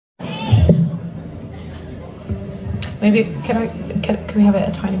Maybe can we have it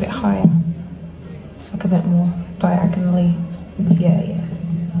a tiny bit higher? Like a bit more diagonally. Yeah, yeah.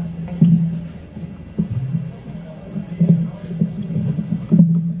 Thank you.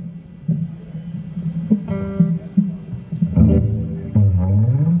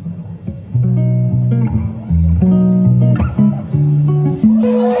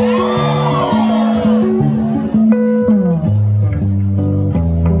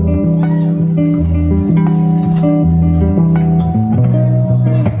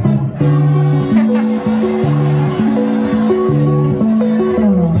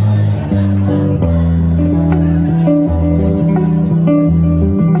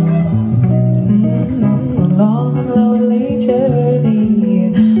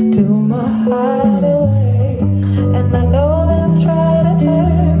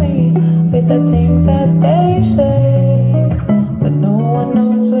 The things that they say, but no one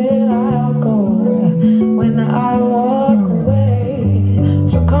knows where I'll go when I walk away.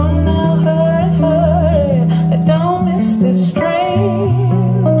 So come now, hurry, hurry, and don't miss this train.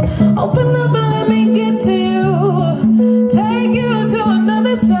 Open up and let me get to you, take you to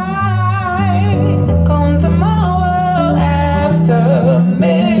another side. Come to my world after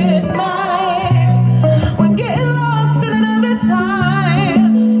midnight. We're getting lost in another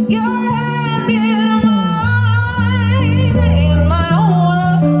time. You're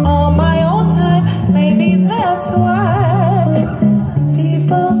that's why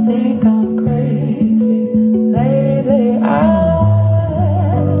people think I'm crazy. Lately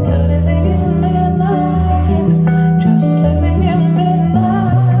I'm living in midnight, just living in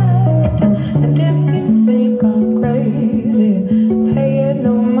midnight. And if you think I'm crazy, pay it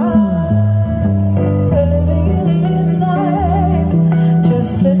no mind. Living in midnight,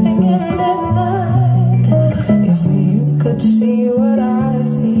 just living in midnight. If you could see what I've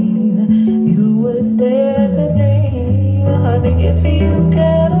seen, you would dare to dream, honey, if you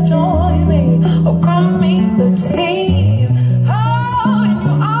care to join me, or come meet the team. Oh, and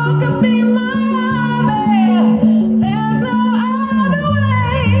you all could be my baby. There's no other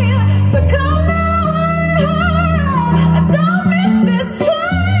way. So come now, hurry, and don't miss this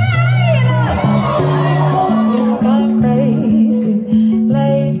train. People think I'm crazy.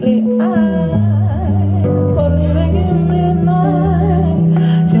 Lately I'm living in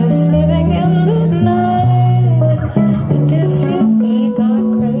midnight, just living in midnight. And if you think I'm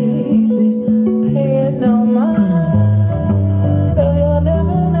crazy, pay it no mind. Oh, you'll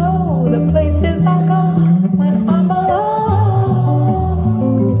never know the places I go when I'm alone.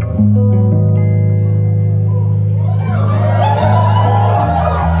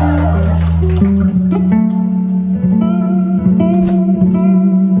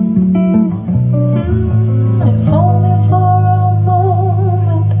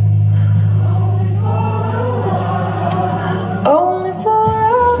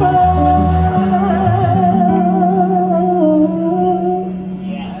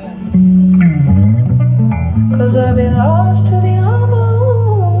 'Cause I've been lost to the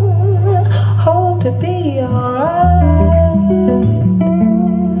unknown, hope to be alright.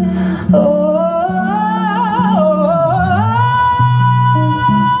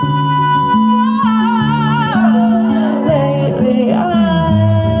 Lately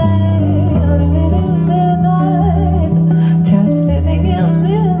I'm living in midnight, just living in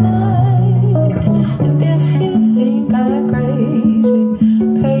midnight. And if you think I'm crazy,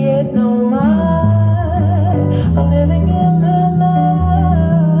 pay it no mind. I'm living in the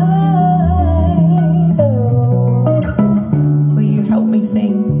night. Oh. Will you help me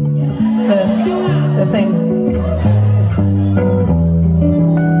sing the thing?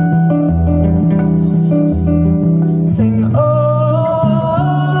 Sing, oh,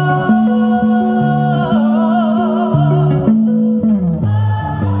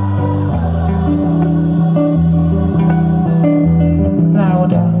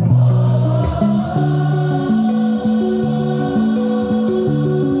 louder.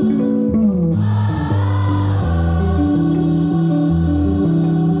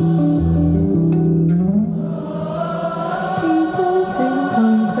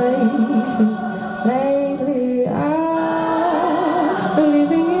 Lately I'm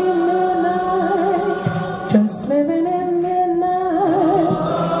living in midnight, just living in midnight.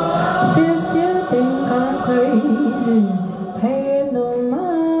 And if you think I'm crazy, pay it no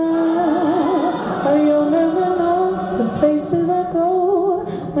mind. Or you'll never know the places I go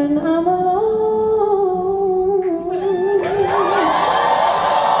when I'm alone.